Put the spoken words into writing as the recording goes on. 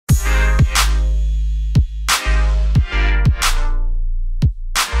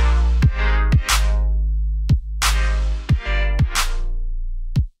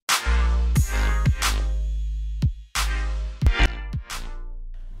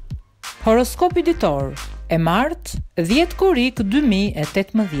Horoskopi Ditor, e Martë, 10 Korrik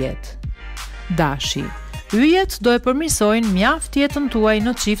 2018. Dashi, yjet do e përmirësojnë mjaft jetën tuaj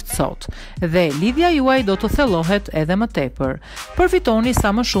në çift sot dhe lidhja juaj do të thellohet edhe më tepër. Përfitoni sa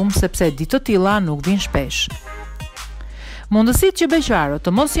më shumë sepse ditë të tilla nuk vijnë shpesh. Mundësitë që beqarët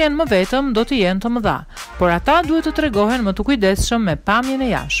të mos jenë më vetëm do të jenë të mëdha, por ata duhet të tregohen më të kujdesshëm me pamjen e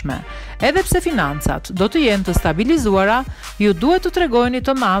jashtme. Edhe pse financat do të jenë të stabilizuara, ju duhet të tregojeni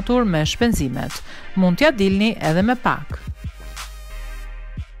të matur me shpenzimet. Mund t'ja dilni edhe me pak.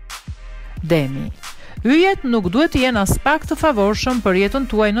 Demi, yjet nuk duhet të jenë as pak të favorshëm për jetën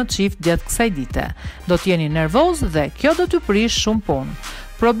tuaj në çift gjatë kësaj dite. Do të jeni nervoz dhe kjo do t'ju prish shumë punë.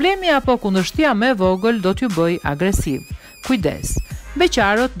 Problemi apo kundërshtia më e vogël do t'ju bëj agresiv. Kujdes,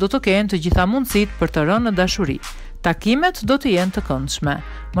 beqarët do të kenë të gjitha mundësitë për të rënë në dashuri. Takimet do të jenë të këndshme.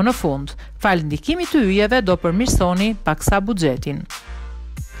 Më në fund, fal ndikimit të yjeve do përmirësoni paksa buxhetin.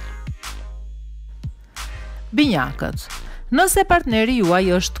 Binjakët, nëse partneri juaj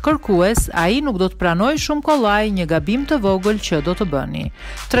është kërkues, ai nuk do të pranojë shumë kollaj një gabim të vogël që do të bëni.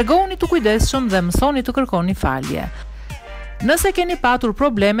 Tregoni të kujdesshëm dhe mësoni të kërkoni falje. Nëse keni patur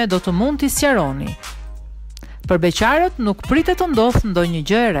probleme, do të mund t'i sqaroni. Për beqarët nuk pritet të ndodhë ndonjë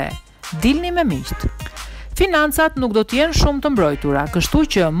gjë e re. Dilni me miqt. Financat nuk do të jenë shumë të mbrojtura, kështu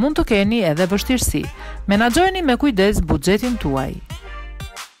që mund të keni edhe vështirësi. Menaxhojeni me kujdes buxhetin tuaj.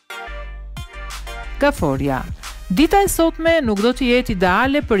 Gaforja, dita e sotme nuk do të jetë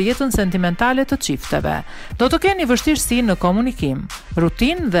ideale për jetën sentimentale të çifteve. Do të keni vështirësi në komunikim,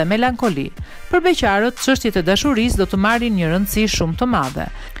 rutinë dhe melankoli. Për beqarët, çështjet e dashurisë do të marrin një rëndësi shumë të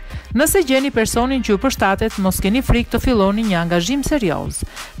madhe. Nëse gjeni personin që ju përshtatet, mos keni frikë të filloni një angazhim serioz.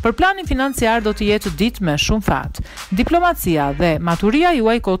 Për planin financiar do të jetë ditë me shumë fat. Diplomacia dhe maturia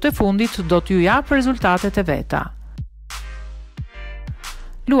juaj kohët e fundit do t'ju japë rezultatet e veta.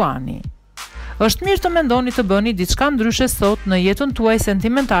 Luani, është mirë të mendoni të bëni diçka ndryshe sot në jetën tuaj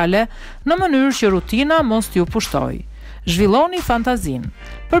sentimentale në mënyrë që rutina mos t'ju pushtojë. Zhvilloni fantazin.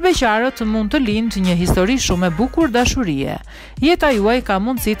 Për beqarët mund të lindë një histori shumë e bukur dashurie. Jeta juaj ka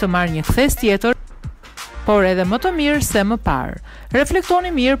mundësi të marrë një kthes tjetër, por edhe më të mirë se më parë.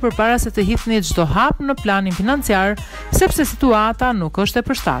 Reflektoni mirë përpara se të hidhni çdo hap në planin financiar, sepse situata nuk është e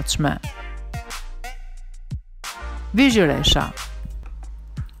përshtatshme. Vizhëresha,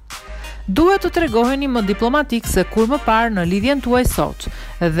 duhet të tregoheni më diplomatik se kur më parë në lidhjen tuaj sot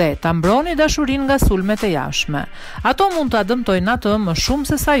dhe ta mbroni dashurinë nga sulmet e jashtme. Ato mund ta dëmtojnë atë më shumë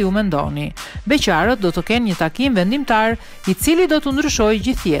se sa ju mendoni. Beqarët do të kenë një takim vendimtar i cili do të ndryshojë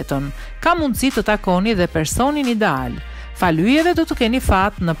gjithë jetën. Ka mundësi të takoni dhe personin ideal. Falyjeve do të keni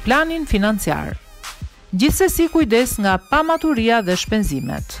fat në planin financiar. Gjithsesi kujdes nga pamaturia dhe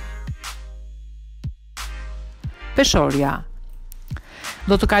shpenzimet. Peshorja,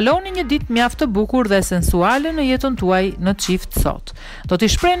 do të kaloni një ditë mjaft të bukur dhe sensuale në jetën tuaj në çift sot. Do t'i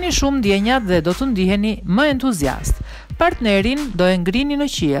shprehni shumë ndjenjat dhe do të ndiheni më entuziast. Partnerin do e ngrini në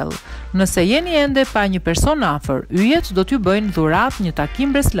qiell. Nëse jeni ende pa një person afër, yjet do t'ju bëjnë dhuratë një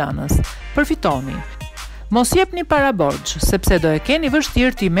takim breslënës. Përfitoni. Mos jepni para borxh, sepse do e keni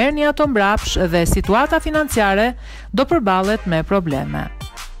vështirë t'i merrni ato mbrapsh dhe situata financiare do përballet me probleme.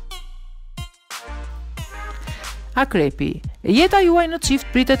 Akrepi, jeta juaj në çift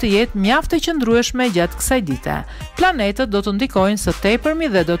pritet të jetë mjaft e qëndrueshme gjatë kësaj dite. Planetët do të ndikojnë së tepërmi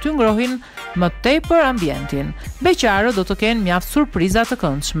dhe do t'ju ngrohin më tepër ambientin. Beqarët do të kenë mjaft surpriza të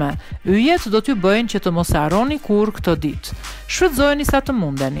këndshme. Yjet do t'ju bëjnë që të mos e harroni kurrë këtë ditë. Shfrytëzojeni sa të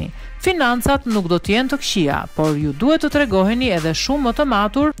mundeni. Financat nuk do të jenë të këqija, por ju duhet të tregoheni edhe shumë më të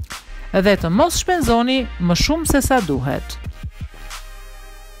matur dhe të mos shpenzoni më shumë se sa duhet.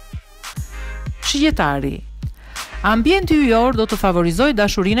 Shqiptari, ambienti yjor do të favorizojë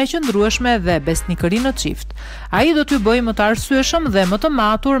dashurinë e qëndrueshme dhe besnikërinë në çift. Ai do t'ju bëjë më të arsyeshëm dhe më të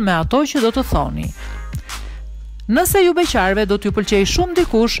matur me ato që do të thoni. Nëse ju beqarëve do t'ju pëlqejë shumë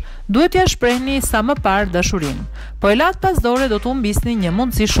dikush, duhet t'ia shprehni sa më parë dashurinë. Po e lart pas dore do të humbisni një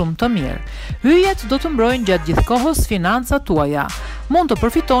mundësi shumë të mirë. Yjet do të mbrojnë gjatë gjithë kohës financat tuaja. Mund të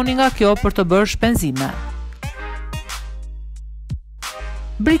përfitoni nga kjo për të bërë shpenzime.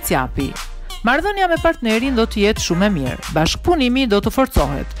 Bricjapi, marrëdhënia me partnerin do të jetë shumë e mirë. Bashkëpunimi do të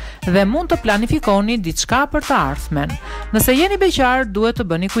forcohet dhe mund të planifikoni diçka për të ardhmen. Nëse jeni beqar, duhet të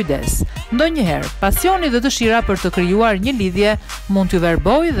bëni kujdes. Ndonjëherë, pasioni dhe dëshira për të krijuar një lidhje mund t'ju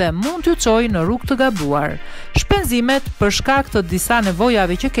verbojë dhe mund t'ju çojë në rrugë të gabuar. Shpenzimet për shkak të disa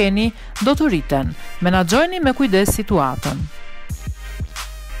nevojave që keni do të rriten. Menaxhojeni me kujdes situatën.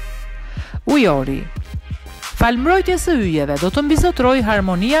 Ujori, falmbrojtja së yjeve do të mbizotrojë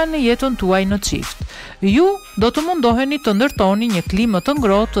harmonia në jetën tuaj në çift. Ju do të mundoheni të ndërtoni një klimë të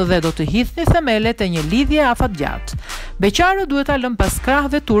ngrohtë dhe do të hidhni themelet e një lidhje afatgjatë. Beqarët duhet ta lënë pas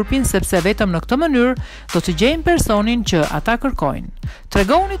krahëve turpin sepse vetëm në këtë mënyrë do të gjejnë personin që ata kërkojnë.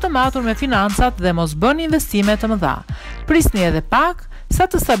 Tregoni të matur me financat dhe mos bëni investime të mëdha. Prisni edhe pak sa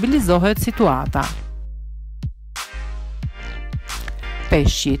të stabilizohet situata.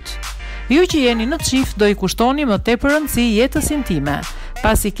 Peshqit. Ju që jeni në çift do i kushtoni më tepër rëndësi jetës intime,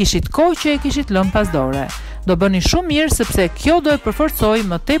 pasi kishit kohë që e kishit lënë pas dore. Do bëni shumë mirë sepse kjo do e përforcojë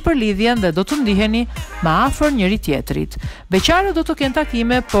më tepër lidhjen dhe do të ndiheni më afër njëri tjetrit. Beqarët do të kenë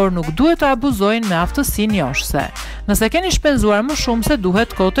takime, por nuk duhet të abuzojnë me aftësinë joshse. Nëse keni shpenzuar më shumë se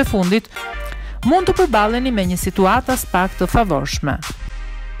duhet kohët e fundit, mund të përballeni me një situatë as pak të favorshme.